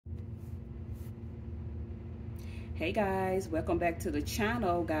Hey guys, welcome back to the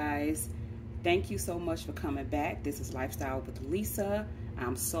channel, guys. Thank you so much for coming back. This is Lifestyle with Lisa.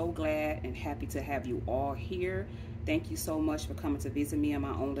 I'm so glad and happy to have you all here. Thank you so much for coming to visit me in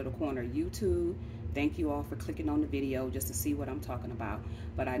my own little corner YouTube. Thank you all for clicking on the video just to see what I'm talking about.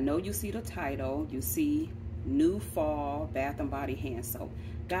 But I know you see the title, you see new fall bath and body hand soap.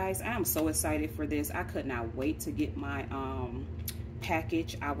 Guys, I'm so excited for this. I could not wait to get my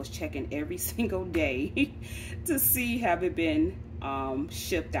package. I was checking every single day to see have it been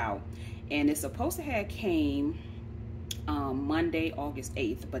shipped out, and it's supposed to have came Monday, August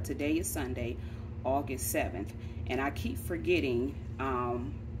 8th, but today is Sunday, August 7th, and I keep forgetting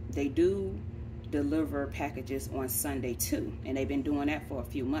they do deliver packages on Sunday too, and they've been doing that for a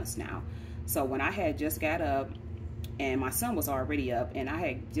few months now. So when I had just got up, and my son was already up, and I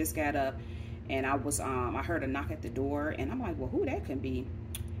had just got up, and I was I heard a knock at the door, and I'm like, well, who that can be?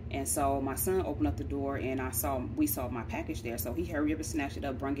 And so my son opened up the door, and we saw my package there. So he hurried up and snatched it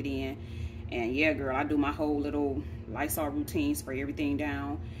up, brung it in. And yeah, girl, I do my whole little Lysol routine, spray everything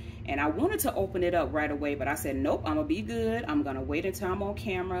down. And I wanted to open it up right away, but I said, nope, I'm gonna be good. I'm gonna wait until I'm on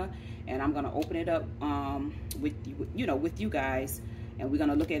camera, and I'm gonna open it up with you guys, and we're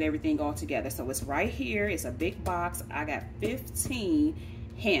gonna look at everything all together. So it's right here. It's a big box. I got 15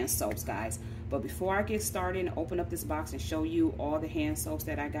 hand soaps, guys. But before I get started and open up this box and show you all the hand soaps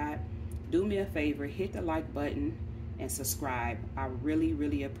that I got, do me a favor, hit the like button and subscribe. I really,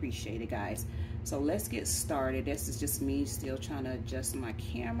 really appreciate it, guys. So let's get started. This is just me still trying to adjust my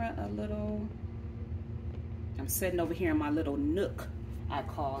camera a little. I'm sitting over here in my little nook, I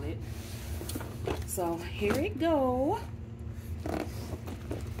call it. So here it go.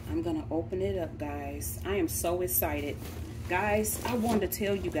 I'm gonna open it up, guys. I am so excited. Guys, I wanted to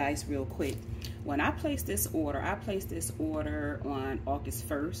tell you guys real quick. When I placed this order, on August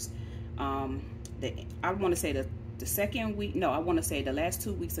 1st. I want to say the second week, no, I want to say the last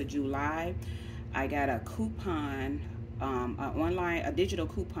 2 weeks of July, I got a coupon, a digital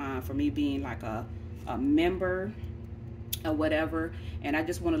coupon for me being like a member or whatever. And I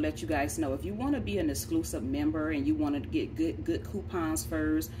just want to let you guys know, if you want to be an exclusive member and you want to get good coupons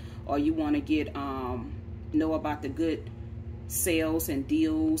first, or you want to get know about the good sales and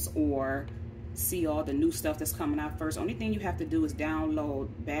deals, or see all the new stuff that's coming out first, only thing you have to do is download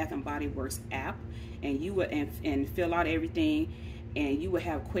Bath and Body Works app, and you would and fill out everything, and you would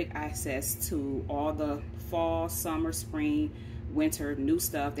have quick access to all the fall, summer, spring, winter new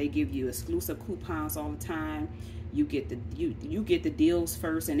stuff. They give you exclusive coupons all the time. You get the deals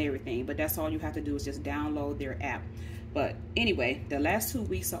first and everything, but that's all you have to do is just download their app. But anyway, the last 2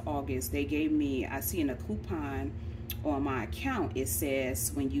 weeks of August, they gave me, I see in a coupon on my account, it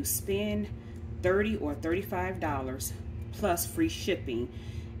says when you spend $30 or $35 plus free shipping,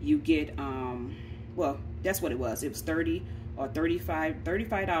 you get well, that's what it was. It was $30 or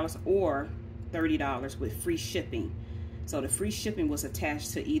 $35 or $30 with free shipping. So the free shipping was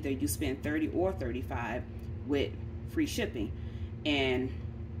attached to either you spend $30 or $35 with free shipping. And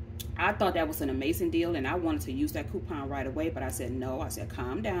I thought that was an amazing deal, and I wanted to use that coupon right away, but I said no. I said,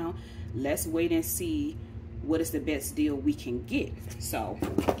 calm down, let's wait and see what is the best deal we can get. So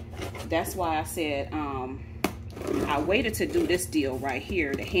that's why I said I waited to do this deal right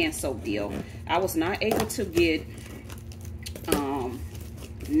here, the hand soap deal. I was not able to get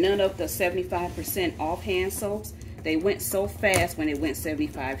none of the 75% off hand soaps. They went so fast when it went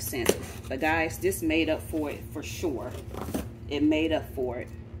 75 cents. But guys, this made up for it for sure. It made up for it,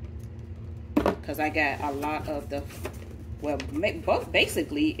 because I got a lot of the, well, both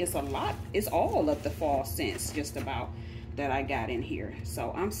basically, it's all of the fall scents just about that I got in here.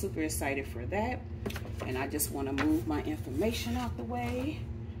 So I'm super excited for that, and I just want to move my information out the way.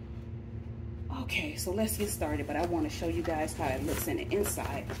 Okay, so let's get started, but I want to show you guys how it looks in the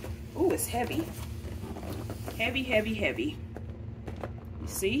inside. Ooh, it's heavy. Heavy, heavy, heavy. You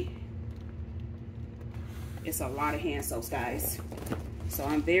see? It's a lot of hand soaps, guys. So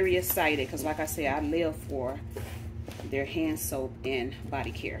I'm very excited, because like I said, I live for their hand soap and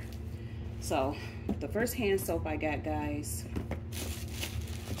body care. So the first hand soap I got, guys,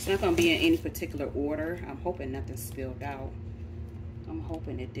 it's not going to be in any particular order. I'm hoping nothing spilled out. I'm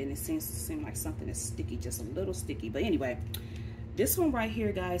hoping it didn't. It seems like something is sticky, just a little sticky. But anyway, this one right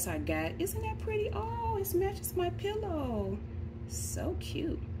here, guys, I got. Isn't that pretty? Oh, it matches my pillow. So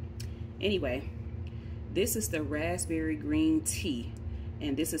cute. Anyway, this is the raspberry green tea,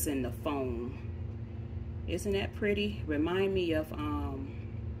 and this is in the foam. Isn't that pretty? Remind me of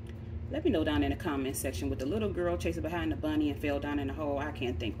let me know down in the comment section with the little girl chasing behind the bunny and fell down in the hole. I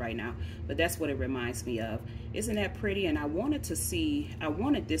can't think right now, but that's what it reminds me of. Isn't that pretty? And I wanted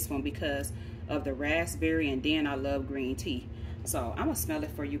this one because of the raspberry, and then I love green tea. So I'm gonna smell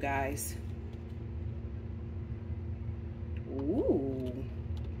it for you guys. Ooh,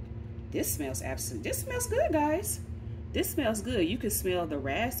 this smells good, guys. This smells good. You can smell the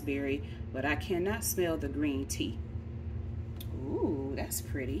raspberry, but I cannot smell the green tea. Ooh, that's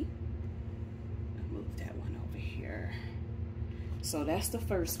pretty. I'll move that one over here. So that's the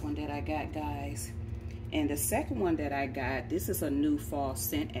first one that I got, guys. And the second one that I got, this is a new fall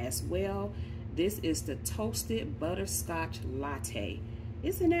scent as well. This is the Toasted Butterscotch Latte.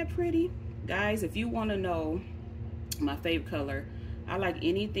 Isn't that pretty? Guys, if you want to know my favorite color, I like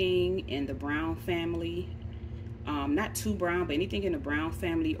anything in the brown family. Not too brown, but anything in the brown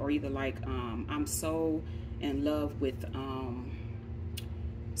family, or either like, I'm so in love with,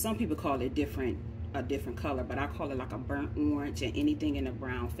 some people call it a different color, but I call it like a burnt orange, and anything in the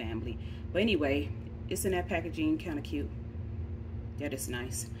brown family. But anyway, isn't that packaging kind of cute? That is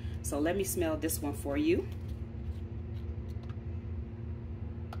nice. So let me smell this one for you.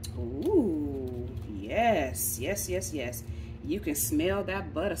 Ooh, yes, yes, yes, yes. You can smell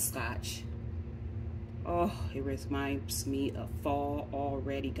that butterscotch. Oh, it reminds me of fall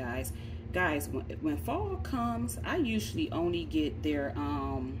already, guys. Guys, when fall comes, I usually only get their,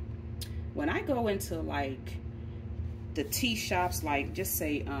 when I go into like the tea shops, like just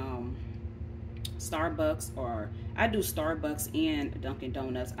say Starbucks, or I do Starbucks and Dunkin'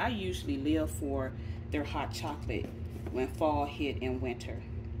 Donuts, I usually live for their hot chocolate when fall hit and winter.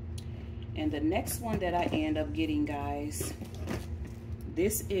 And the next one that I end up getting, guys,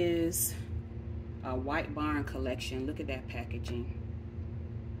 this is a White Barn collection. Look at that packaging.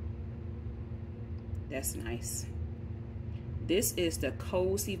 That's nice. This is the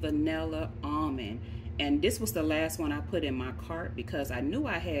Cozy Vanilla Almond. And this was the last one I put in my cart because I knew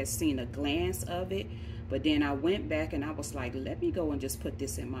I had seen a glance of it. But then I went back and I was like, let me go and just put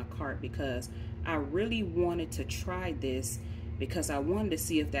this in my cart because I really wanted to try this, because I wanted to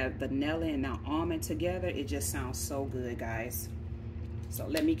see if that vanilla and that almond together, it just sounds so good, guys. So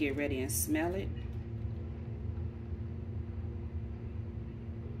let me get ready and smell it.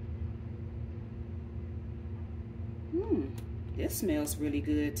 This smells really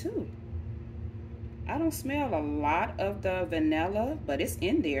good too. I don't smell a lot of the vanilla, but it's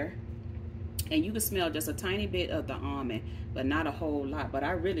in there. And you can smell just a tiny bit of the almond, but not a whole lot. But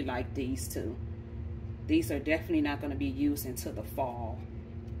I really like these two. These are definitely not going to be used until the fall.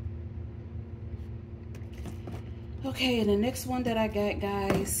 Okay, and the next one that I got,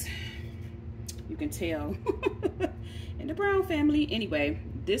 guys, you can tell in the brown family. Anyway,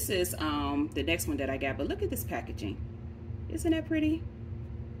 this is the next one that I got. But look at this packaging. Isn't that pretty?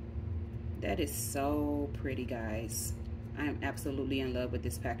 That is so pretty, guys. I am absolutely in love with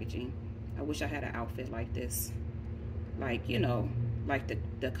this packaging. I wish I had an outfit like this. Like, you know, like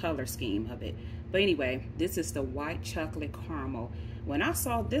the color scheme of it. But anyway, this is the white chocolate caramel. When I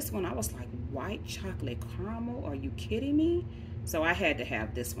saw this one, I was like, white chocolate caramel? Are you kidding me? So I had to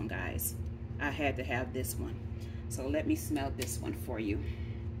have this one, guys. I had to have this one. So let me smell this one for you.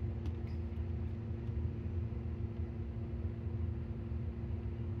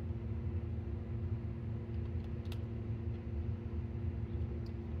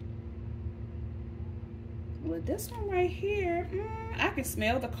 With this one right here, I can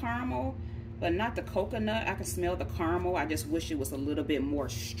smell the caramel, but not the coconut. I can smell the caramel. I just wish it was a little bit more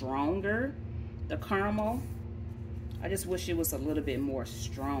stronger, the caramel. I just wish it was a little bit more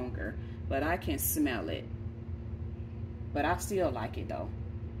stronger, but I can smell it. But I still like it though.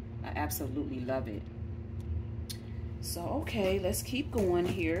 I absolutely love it. So, okay, let's keep going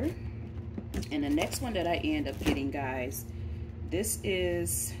here. And the next one that I end up getting, guys, this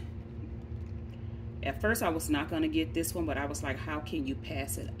is... At first, I was not going to get this one, but I was like, how can you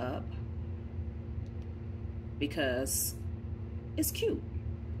pass it up? Because it's cute.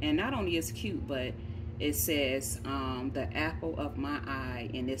 And not only is it cute, but it says the apple of my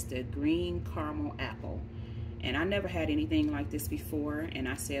eye, and it's the green caramel apple. And I never had anything like this before. And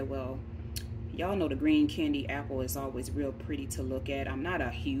I said, well, y'all know the green candy apple is always real pretty to look at. I'm not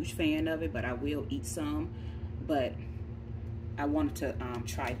a huge fan of it, but I will eat some. But I wanted to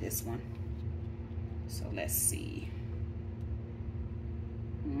try this one. So let's see.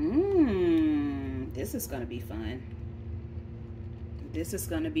 This is gonna be fun. This is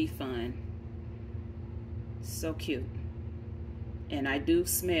gonna be fun. So cute. And I do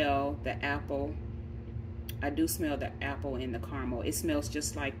smell the apple. I do smell the apple in the caramel. It smells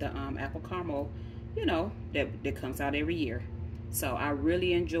just like the apple caramel, you know, that comes out every year. So I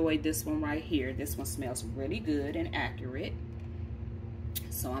really enjoyed this one right here. This one smells really good and accurate.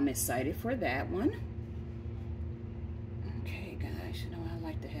 So I'm excited for that one.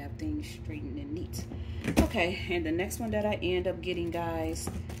 everything straightened and neat. Okay, and the next one that I end up getting, guys,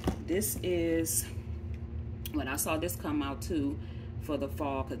 this is, when I saw this come out too for the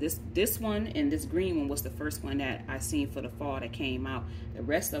fall, because this one and this green one was the first one that I seen for the fall that came out. The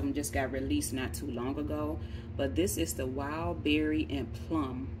rest of them just got released not too long ago. But this is the wild berry and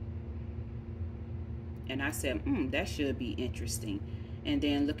plum. And I said, that should be interesting. And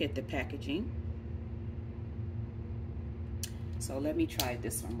then look at the packaging. So let me try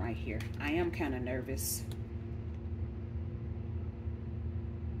this one right here. I am kind of nervous.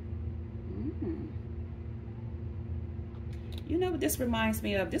 You know what this reminds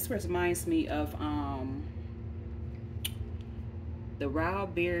me of? This reminds me of the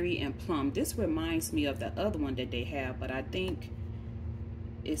wild berry and plum. This reminds me of the other one that they have, but I think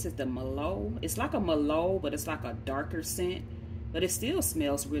it's the Merlot. It's like a Merlot, but it's like a darker scent. But it still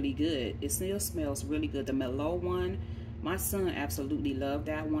smells really good. It still smells really good. The Merlot one, my son absolutely loved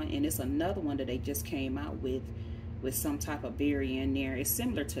that one. And it's another one that they just came out with some type of berry in there. It's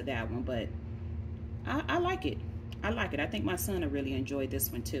similar to that one, but I like it. I like it. I think my son will really enjoy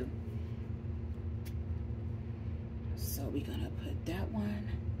this one too. So we're gonna put that one.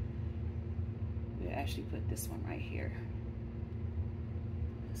 We'll actually put this one right here.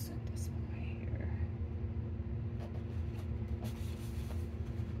 Let's set this one right here.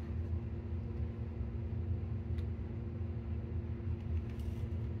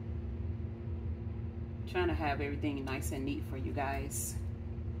 Trying to have everything nice and neat for you guys.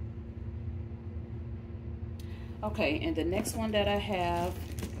 Okay, and the next one that I have,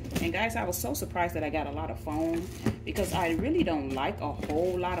 and guys, I was so surprised that I got a lot of foam, because I really don't like a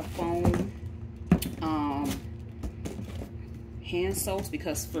whole lot of foam hand soaps,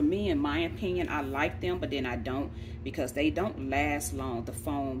 because for me, in my opinion, I like them, but then I don't, because they don't last long, the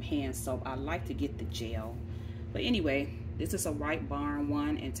foam hand soap. I like to get the gel. But anyway, this is a White Barn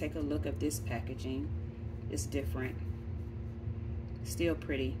one, and take a look at this packaging. It's different. Still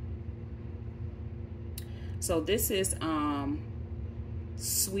pretty. So this is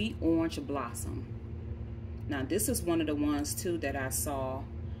Sweet Orange Blossom. Now this is one of the ones too that I saw,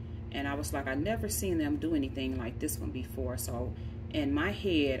 and I was like, I never seen them do anything like this one before. So in my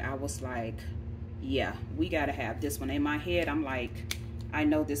head, I was like, yeah, we gotta have this one. In my head, I'm like, I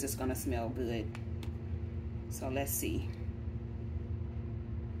know this is gonna smell good. So let's see.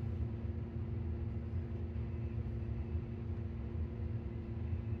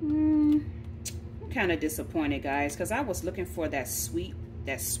 Kind of disappointed, guys, because I was looking for that sweet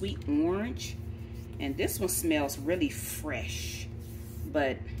orange, and this one smells really fresh,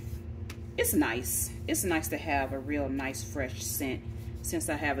 but it's nice. It's nice to have a real nice fresh scent since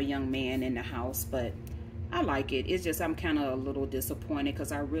I have a young man in the house, but I like it. It's just I'm kind of a little disappointed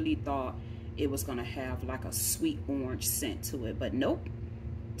because I really thought it was gonna have like a sweet orange scent to it, but nope.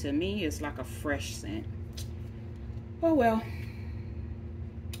 To me, it's like a fresh scent. Oh well,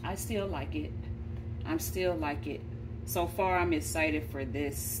 I still like it. I'm still like it. So far, I'm excited for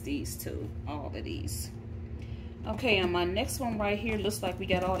these two, all of these. Okay, and my next one right here looks like we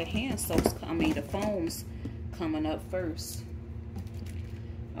got all the hand soaps, the foams coming up first.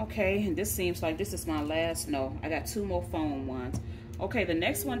 Okay, and this seems like this is my last, no, I got two more foam ones. Okay, the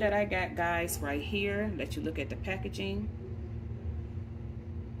next one that I got, guys, right here, let you look at the packaging.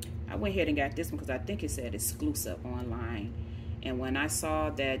 I went ahead and got this one because I think it said exclusive online. And when I saw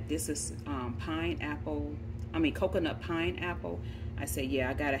that this is coconut pineapple, I said,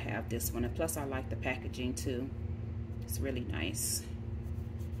 yeah, I gotta have this one. And plus I like the packaging too. It's really nice.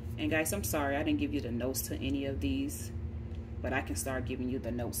 And guys, I'm sorry I didn't give you the notes to any of these, but I can start giving you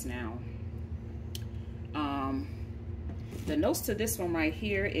the notes now. The notes to this one right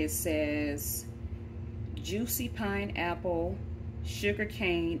here, it says juicy pineapple, sugar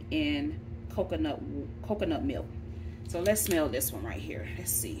cane, and coconut milk. So let's smell this one right here.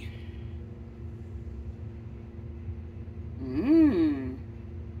 Let's see.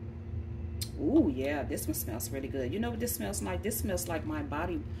 Ooh, yeah, this one smells really good. You know what this smells like? This smells like my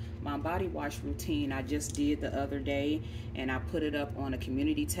body wash routine I just did the other day, and I put it up on a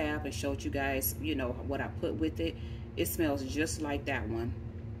community tab and showed you guys, you know, what I put with it. It smells just like that one.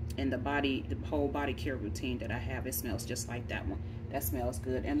 And the whole body care routine that I have, it smells just like that one. That smells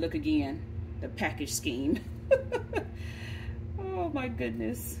good. And look again, the package scheme. Oh my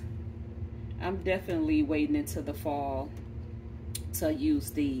goodness. I'm definitely waiting until the fall to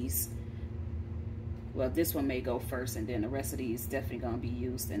use these. Well, this one may go first, and then the rest of these definitely gonna be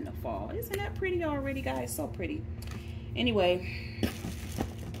used in the fall. Isn't that pretty already, guys? So pretty. Anyway,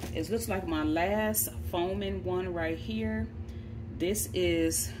 it looks like my last foaming one right here. This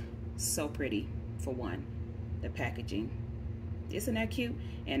is so pretty. For one, the packaging. Isn't that cute?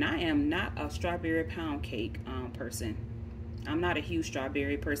 And I am not a strawberry pound cake person. I'm not a huge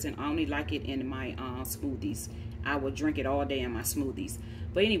strawberry person. I only like it in my smoothies. I will drink it all day in my smoothies.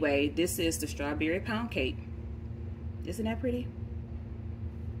 But anyway, this is the strawberry pound cake. Isn't that pretty?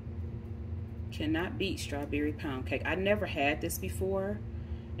 Cannot beat strawberry pound cake. I never had this before,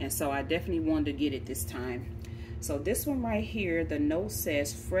 and so I definitely wanted to get it this time. So this one right here, the note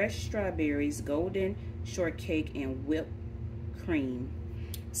says fresh strawberries, golden shortcake, and whipped cream.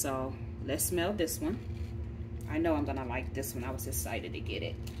 So let's smell this one. I know I'm gonna like this one. I was excited to get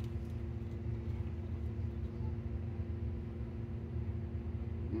it.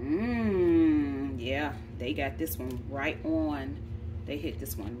 Yeah, they got this one right on. They hit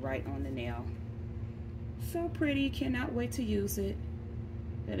this one right on the nail. So pretty. Cannot wait to use it.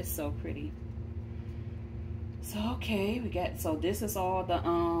 That is so pretty. So okay, we got, so this is all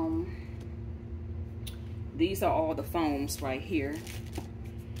the these are all the foams right here.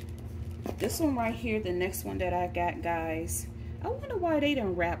 This one right here, the next one that I got, guys, I wonder why they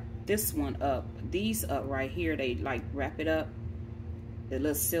didn't wrap this one up. These up right here, they like wrap it up, the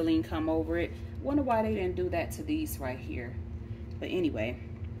little ceiling come over it. Wonder why they didn't do that to these right here. But anyway,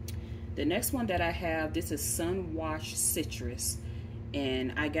 the next one that I have, this is Sun Wash Citrus.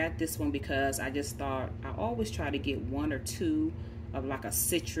 And I got this one because I just thought, I always try to get one or two of like a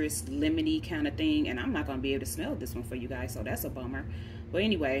citrus lemony kind of thing, and I'm not going to be able to smell this one for you guys, so that's a bummer. But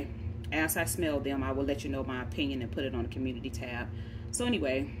anyway, as I smell them, I will let you know my opinion and put it on the community tab. So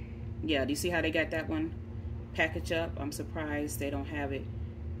anyway, yeah, do you see how they got that one packaged up? I'm surprised they don't have it,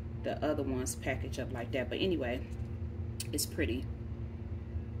 the other ones packaged up like that. But anyway, it's pretty.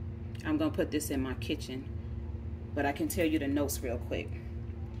 I'm going to put this in my kitchen, but I can tell you the notes real quick.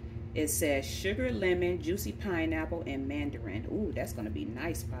 It says sugar, lemon, juicy pineapple, and mandarin. Ooh, that's gonna be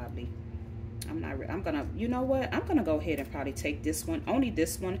nice probably. I'm gonna, you know what? I'm gonna go ahead and probably take this one, only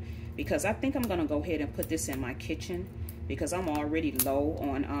this one, because I think I'm gonna go ahead and put this in my kitchen because I'm already low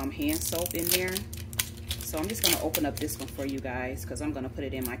on hand soap in there. So I'm just gonna open up this one for you guys because I'm gonna put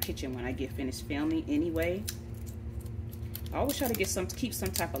it in my kitchen when I get finished filming anyway. I always try to get keep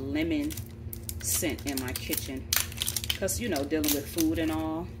some type of lemon scent in my kitchen because, you know, dealing with food and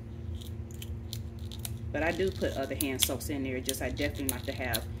all. But I do put other hand soaps in there. Just I definitely like to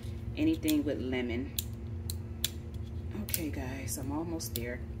have anything with lemon. Okay, guys, I'm almost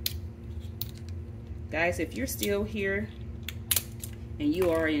there. Guys, if you're still here and you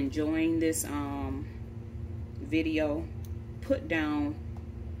are enjoying this video, put down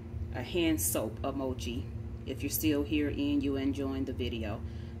a hand soap emoji if you're still here and you enjoying the video.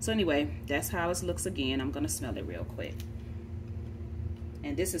 So anyway, that's how it looks again. I'm gonna smell it real quick.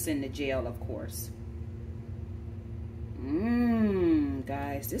 And this is in the gel, of course.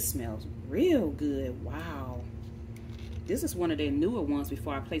 Guys, this smells real good. Wow. This is one of the newer ones.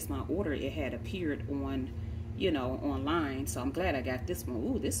 Before I placed my order, it had appeared on, you know, online. So I'm glad I got this one.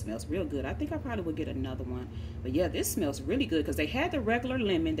 Ooh, this smells real good. I think I probably would get another one. But yeah, this smells really good because they had the regular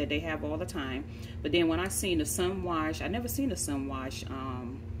lemon that they have all the time. But then when I seen the Sun Wash, I never seen the Sun Wash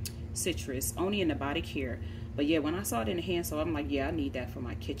citrus, only in the body care. But yeah, when I saw it in the hand soap, I'm like, yeah, I need that for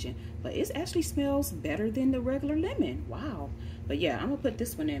my kitchen. But it actually smells better than the regular lemon. Wow. But yeah, I'm gonna put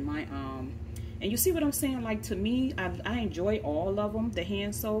this one in my and you see what I'm saying? Like, to me, I enjoy all of them, the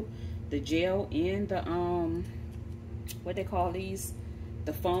hand soap, the gel, and the what they call these,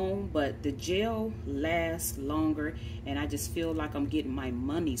 the foam. But the gel lasts longer, and I just feel like I'm getting my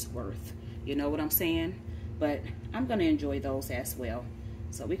money's worth. You know what I'm saying? But I'm gonna enjoy those as well.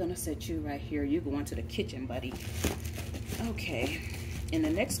 So we're gonna set you right here. You're going to the kitchen, buddy. Okay, and the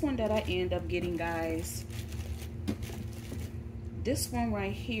next one that I end up getting, guys, this one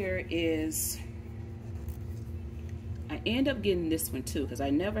right here is, I end up getting this one too because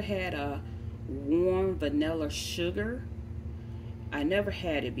I never had a warm vanilla sugar. I never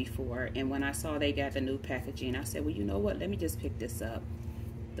had it before, and when I saw they got the new packaging, I said, well, you know what, let me just pick this up.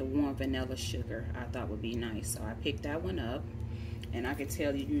 The warm vanilla sugar I thought would be nice, so I picked that one up. And I can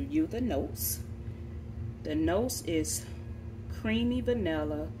tell you the notes. The notes is creamy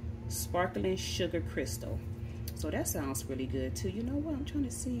vanilla, sparkling sugar crystal. So that sounds really good too. You know what? I'm trying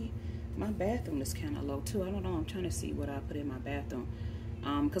to see. My bathroom is kind of low too. I don't know. I'm trying to see what I put in my bathroom.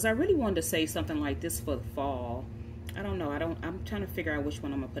 Because I really wanted to say something like this for the fall. I don't know. I'm trying to figure out which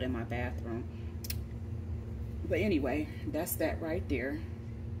one I'm gonna put in my bathroom. But anyway, that's that right there.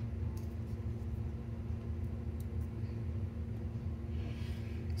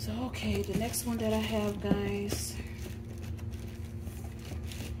 So, okay, the next one that I have, guys,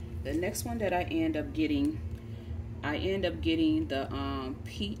 the next one that I end up getting the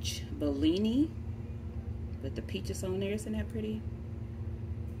peach Bellini. with the peaches on there. Isn't that pretty?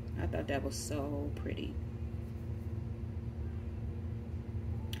 I thought that was so pretty.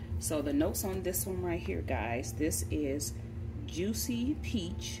 So the notes on this one right here, guys, this is juicy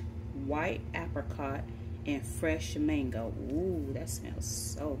peach, white apricot, and fresh mango. Ooh, that smells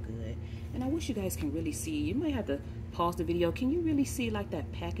so good. And I wish you guys can really see. You might have to pause the video. Can you really see like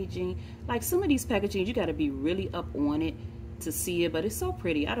that packaging? Like some of these packaging, you got to be really up on it to see it, but it's so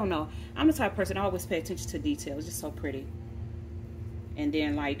pretty. I don't know. I'm the type of person, I always pay attention to detail. It's just so pretty. And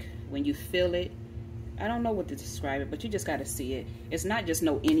then like when you feel it, I don't know what to describe it, but you just got to see it. It's not just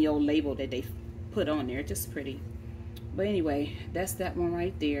no any old label that they put on there. It's just pretty. But anyway, that's that one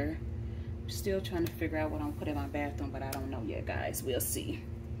right there. Still trying to figure out what I'm gonna put in my bathroom, but I don't know yet, guys. We'll see.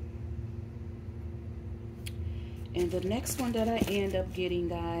 And the next one that I end up getting,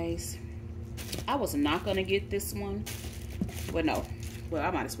 guys, I was not gonna get this one. Well, no. Well, I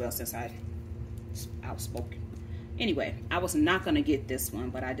might as well since I outspoken. Anyway, I was not gonna get this one,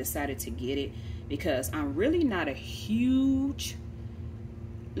 but I decided to get it because I'm really not a huge,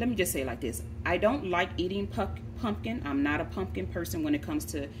 let me just say it like this. I don't like eating pumpkin. I'm not a pumpkin person when it comes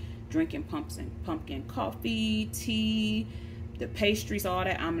to drinking pumpkin coffee, tea, the pastries, all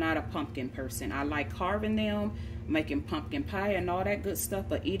that. I'm not a pumpkin person. I like carving them, making pumpkin pie and all that good stuff,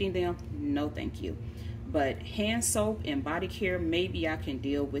 but eating them, no thank you. But hand soap and body care, maybe I can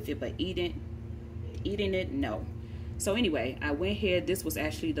deal with it, but eating it, no. So anyway, I went ahead. This was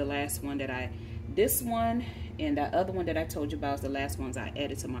actually the last one that this one and the other one that I told you about is the last ones I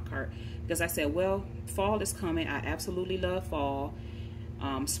added to my cart because I said, well, fall is coming. I absolutely love fall.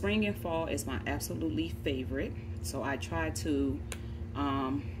 Spring and fall is my absolutely favorite. So I try to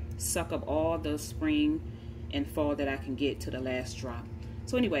suck up all the spring and fall that I can get to the last drop.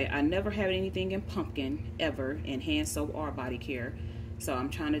 So anyway, I never had anything in pumpkin ever in hand soap or body care. So I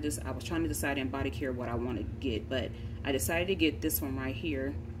was trying to decide in body care what I want to get, but I decided to get this one right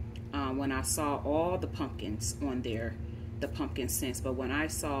here when I saw all the pumpkins on there, the pumpkin scents. But when I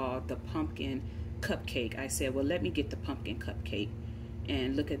saw the pumpkin cupcake, I said, well, let me get the pumpkin cupcake.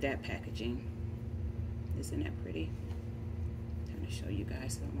 And look at that packaging. Isn't that pretty? I'm trying to show you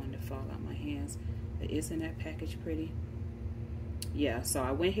guys. I don't want it to fall out my hands. But isn't that package pretty? Yeah, so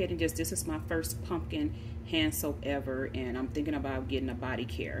I went ahead and this is my first pumpkin hand soap ever. And I'm thinking about getting a body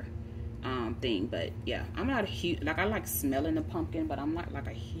care thing. But yeah, I'm not a huge, like I like smelling the pumpkin, but I'm not like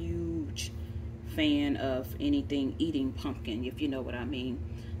a huge fan of anything eating pumpkin, if you know what I mean.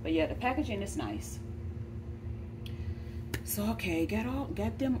 But yeah, the packaging is nice. So okay,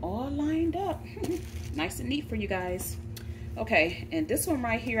 got them all lined up. Nice and neat for you guys. Okay, and this one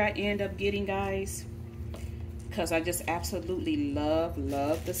right here I end up getting, guys, because I just absolutely love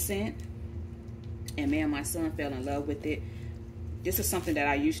the scent. And man, my son fell in love with it. This is something that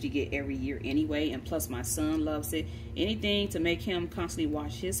I usually get every year anyway, and plus my son loves it. Anything to make him constantly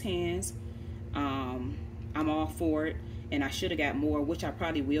wash his hands, I'm all for it. And I should have got more, which I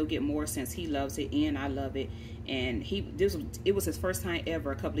probably will get more since he loves it and I love it. And it was his first time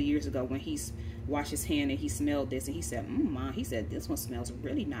ever a couple of years ago when he washed his hand and he smelled this and he said, Mom, he said, this one smells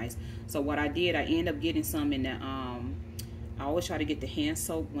really nice. So what I did, I end up getting some in the, I always try to get the hand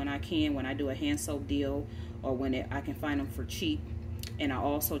soap when I can, when I do a hand soap deal or when I can find them for cheap. And I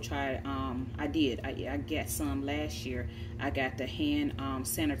also tried, I got some last year. I got the hand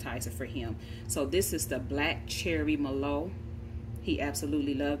sanitizer for him. So this is the Black Cherry Merlot. He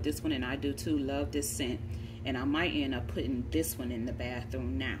absolutely loved this one, and I do too, love this scent. And I might end up putting this one in the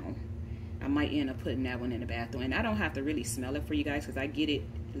bathroom now. I might end up putting that one in the bathroom. And I don't have to really smell it for you guys because I get it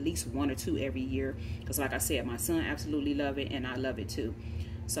at least 1 or 2 every year. Because like I said, my son absolutely loves it, and I love it too.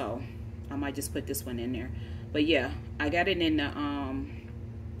 So I might just put this one in there. But yeah, I got it in the,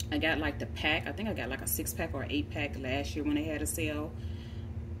 I got like the pack. I think I got like a 6-pack or 8-pack last year when they had a sale.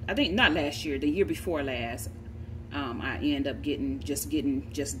 I think not last year, the year before last. I end up getting just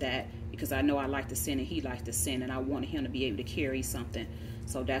that because I know I like the scent and he likes the scent and I wanted him to be able to carry something.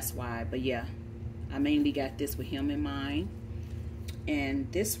 So that's why. But yeah, I mainly got this with him in mind.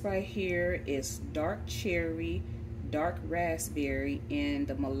 And this right here is dark cherry, dark raspberry, and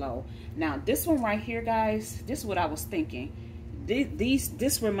the Merlot. Now this one right here, guys, this is what I was thinking.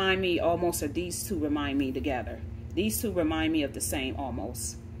 This remind me almost, or these two remind me together. These two remind me of the same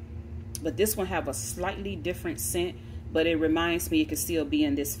almost. But this one have a slightly different scent, but it reminds me it can still be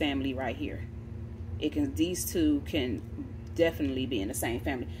in this family right here. These two can definitely be in the same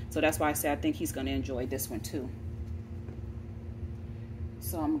family. So that's why I say I think he's gonna enjoy this one too.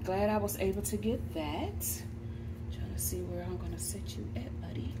 So I'm glad I was able to get that. Trying to see where I'm gonna set you at,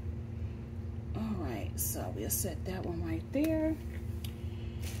 buddy. All right, so we'll set that one right there.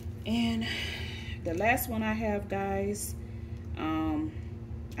 And the last one I have, guys,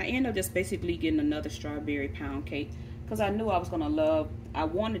 I ended up just basically getting another strawberry pound cake because I knew I was gonna love. I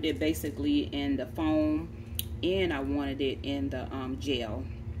wanted it basically in the foam, and I wanted it in the gel.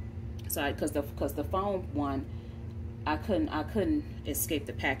 So because the foam one, I couldn't escape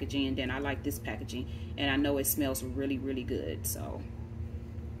the packaging, and then I like this packaging, and I know it smells really, really good. So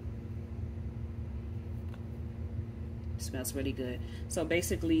it smells really good. So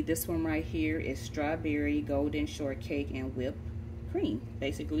basically this one right here is strawberry golden shortcake and whipped cream,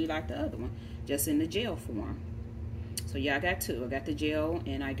 basically like the other one, just in the gel form. So yeah, I got two. I got the gel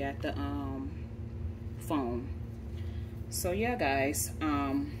and I got the foam. So yeah, guys,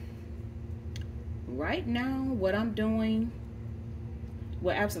 right now what I'm doing,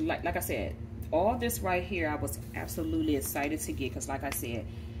 well, absolutely, like I said, all this right here I was absolutely excited to get, because like I said,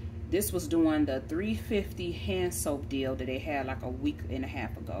 this was doing the $3.50 hand soap deal that they had like a week and a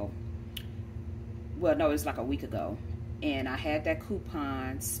half ago. Well, no, it's like a week ago. And I had that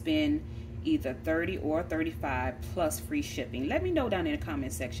coupon, spend either 30 or 35 plus free shipping. Let me know down in the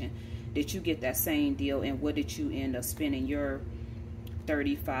comment section, did you get that same deal, and what did you end up spending your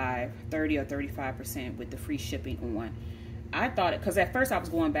 30 or 35% with the free shipping on? I thought it, because at first I was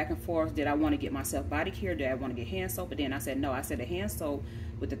going back and forth, did I want to get myself body care, did I want to get hand soap? But then I said no. I said the hand soap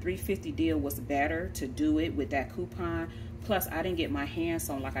with the $3.50 deal was better to do it with that coupon. Plus I didn't get my hand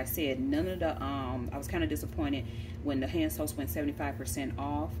soap, like I said, none of the I was kind of disappointed when the hand soaps went 75%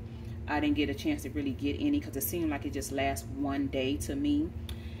 off. I didn't get a chance to really get any because it seemed like it just lasts one day to me.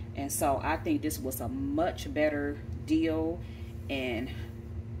 And so I think this was a much better deal, and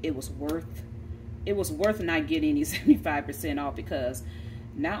it was worth not getting any 75% off, because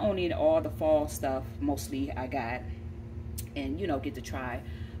not only all the fall stuff mostly I got and you know get to try,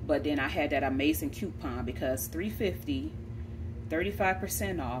 but then I had that amazing coupon, because $3.50,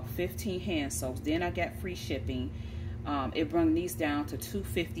 35% off, 15 hand soaps, then I got free shipping. It brought these down to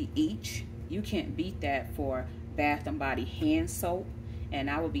 $2.50 each. You can't beat that for Bath and Body hand soap, and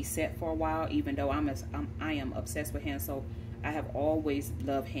I will be set for a while. Even though I am obsessed with hand soap, I have always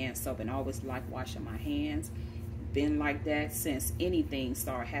loved hand soap and always liked washing my hands. Been like that since anything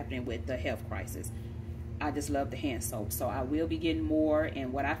started happening with the health crisis. I just love the hand soap, so I will be getting more.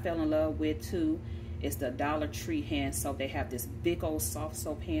 And what I fell in love with too is the Dollar Tree hand soap. They have this big old soft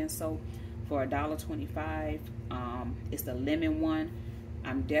soap hand soap for $1.25. It's the lemon one.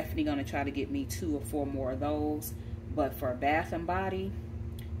 I'm definitely going to try to get me 2 or 4 more of those. But for Bath and Body,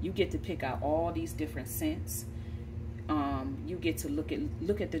 you get to pick out all these different scents. You get to look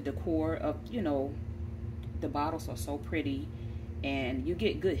at the decor of, you know, the bottles are so pretty, and you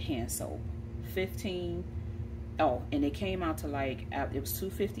get good hand soap. 15. Oh, and it came out to like, it was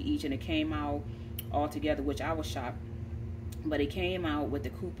 $2.50 each, and it came out all together, which I was shocked, but it came out with the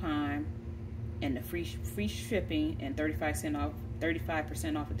coupon and the free shipping and 35%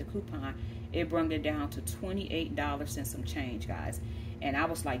 off of the coupon. It brought it down to $28 and some change, guys. And I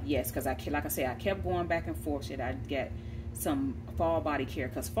was like, yes, because like I said, I kept going back and forth. Should I get some fall body care?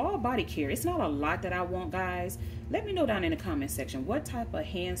 Because fall body care, it's not a lot that I want, guys. Let me know down in the comment section what type of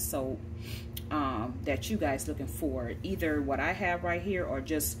hand soap that you guys looking for. Either what I have right here, or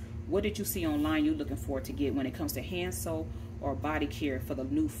just what did you see online you looking for to get when it comes to hand soap or body care for the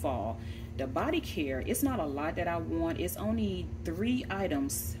new fall. The body care, it's not a lot that I want. It's only 3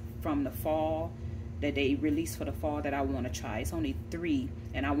 items from the fall that they released for the fall that I want to try. It's only 3,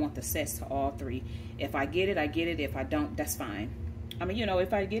 and I want the sets to all 3. If I get it, I get it. If I don't, that's fine. I mean, you know,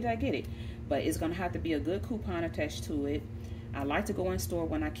 if I get it, I get it. But it's gonna have to be a good coupon attached to it. I like to go in store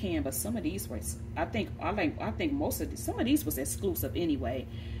when I can, but some of these were, I think some of these was exclusive anyway.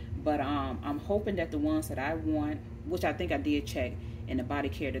 But I'm hoping that the ones that I want, which I think I did check in the body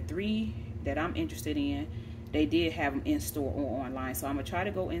care, the 3 that I'm interested in, they did have them in store or online. So I'm gonna try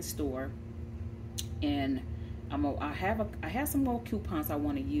to go in store, and I have some more coupons I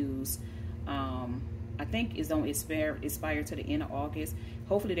want to use. I think it's gonna expire to the end of August.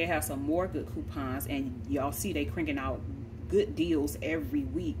 Hopefully they have some more good coupons, and y'all see they cranking out good deals every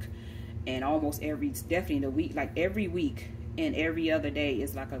week, and almost definitely the week, like every week and every other day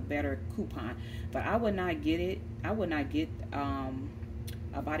is like a better coupon. But I would not get it. I would not get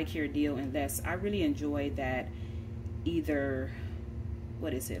a body care deal unless I really enjoy that. Either,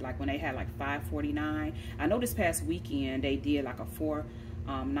 what is it, like when they had like $5.49. I know this past weekend they did like a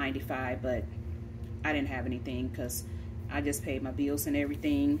 $4.95, but I didn't have anything because I just paid my bills and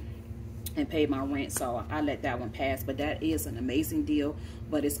everything and paid my rent, so I let that one pass. But that is an amazing deal,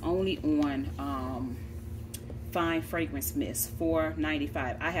 but it's only on fine fragrance mist,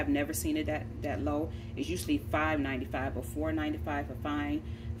 $4.95. I have never seen it that low. It's usually $5.95 or $4.95 for fine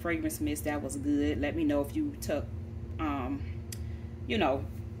fragrance mist. That was good. Let me know if you took, you know,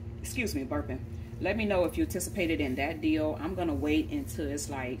 excuse me, burping. Let me know if you anticipated in that deal. I'm gonna wait until it's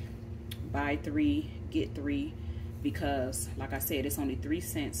like buy 3 get 3, because like I said, it's only 3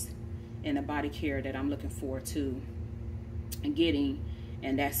 cents in the body care that I'm looking forward to getting,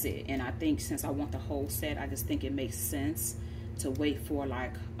 and that's it. And I think since I want the whole set, I just think it makes sense to wait for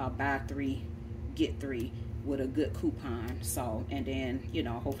like a buy 3 get 3 with a good coupon. So, and then, you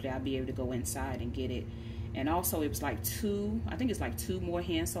know, hopefully I'll be able to go inside and get it. And also it was like 2, I think it's like 2 more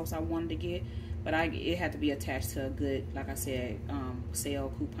hand soaps I wanted to get, but it had to be attached to a good, like I said,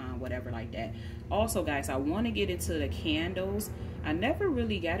 sale, coupon, whatever like that. Also guys, I want to get into the candles. I never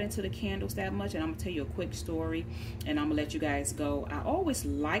really got into the candles that much, and I'm gonna tell you a quick story and I'm gonna let you guys go. I always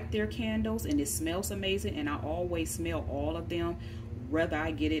like their candles and it smells amazing, and I always smell all of them whether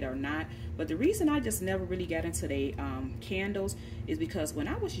I get it or not. But the reason I just never really got into the candles is because when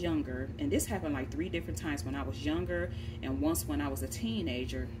I was younger, and this happened like 3 different times when I was younger and once when I was a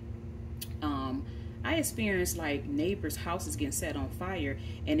teenager, I experienced like neighbors' houses getting set on fire,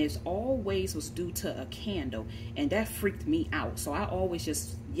 and it always was due to a candle, and that freaked me out. So I always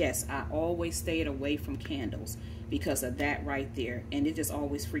just, yes, I always stayed away from candles because of that right there. And it just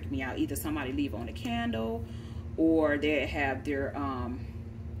always freaked me out. Either somebody leave on a candle, or they have their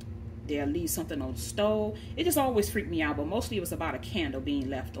they'll leave something on the stove. It just always freaked me out, but mostly it was about a candle being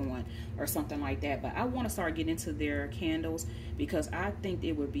left on or something like that. But I want to start getting into their candles because I think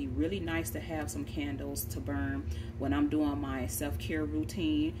it would be really nice to have some candles to burn when I'm doing my self-care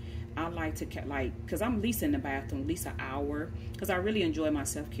routine. I like to, because I'm at least in the bathroom at least an hour, because I really enjoy my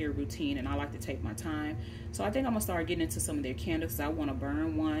self-care routine and I like to take my time. So I think I'm gonna start getting into some of their candles. I want to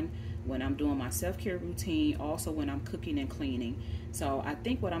burn one when I'm doing my self-care routine, also when I'm cooking and cleaning. So I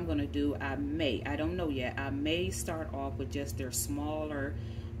think what I'm gonna do, I don't know yet, I may start off with just their smaller,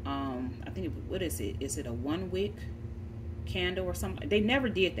 I think, what is it? Is it a 1 wick candle or something? They never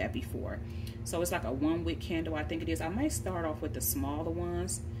did that before. So it's like a 1 wick candle, I think it is. I might start off with the smaller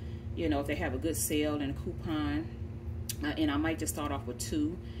ones, you know, if they have a good sale and a coupon, and I might just start off with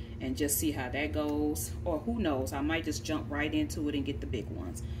 2 and just see how that goes, or who knows, I might just jump right into it and get the big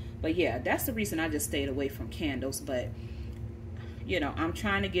ones. But yeah, that's the reason I just stayed away from candles. But you know, I'm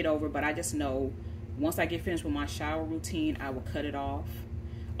trying to get over, but I just know once I get finished with my shower routine, I will cut it off.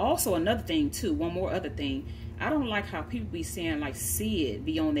 Also, another thing too, one more other thing, I don't like how people be saying like see it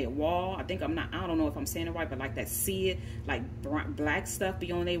be on their wall. I don't know if I'm saying it right, but like that see it, like black stuff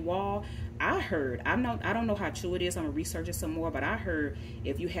be on their wall. I heard, I don't know how true it is, I'm gonna research it some more, but I heard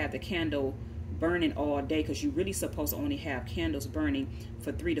if you have the candle burning all day, because you're really supposed to only have candles burning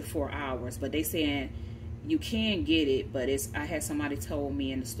for 3 to 4 hours, but they saying you can get it, but I had somebody told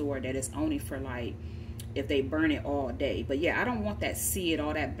me in the store that it's only for like if they burn it all day. But yeah, I don't want that see it,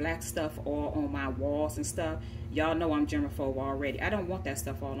 all that black stuff all on my walls and stuff. Y'all know I'm germaphobe already. I don't want that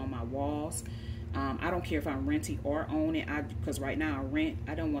stuff all on my walls. I don't care if I'm renting or own it, because right now I rent.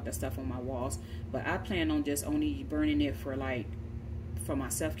 I don't want that stuff on my walls, but I plan on just only burning it for my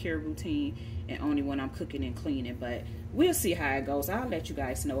self-care routine and only when I'm cooking and cleaning. But we'll see how it goes. I'll let you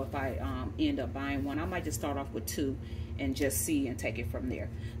guys know if I end up buying one. I might just start off with 2 and just see and take it from there.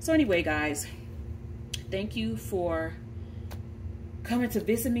 So anyway guys, thank you for coming to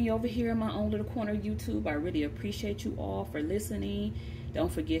visit me over here in my own little corner of YouTube. I really appreciate you all for listening. Don't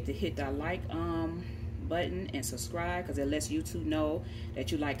forget to hit that like button and subscribe, because it lets YouTube know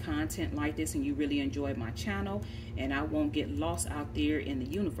that you like content like this and you really enjoy my channel, and I won't get lost out there in the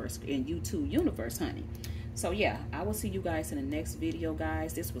universe, in YouTube universe, honey. So yeah, I will see you guys in the next video,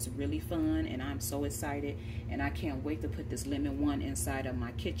 guys. This was really fun and I'm so excited, and I can't wait to put this lemon one inside of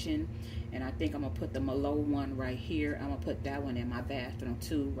my kitchen, and I think I'm gonna put the Merlot one right here. I'm gonna put that one in my bathroom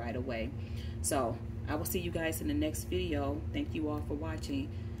too right away. So I will see you guys in the next video. Thank you all for watching.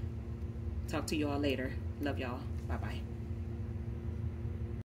 Talk to you all later. Love y'all. Bye bye.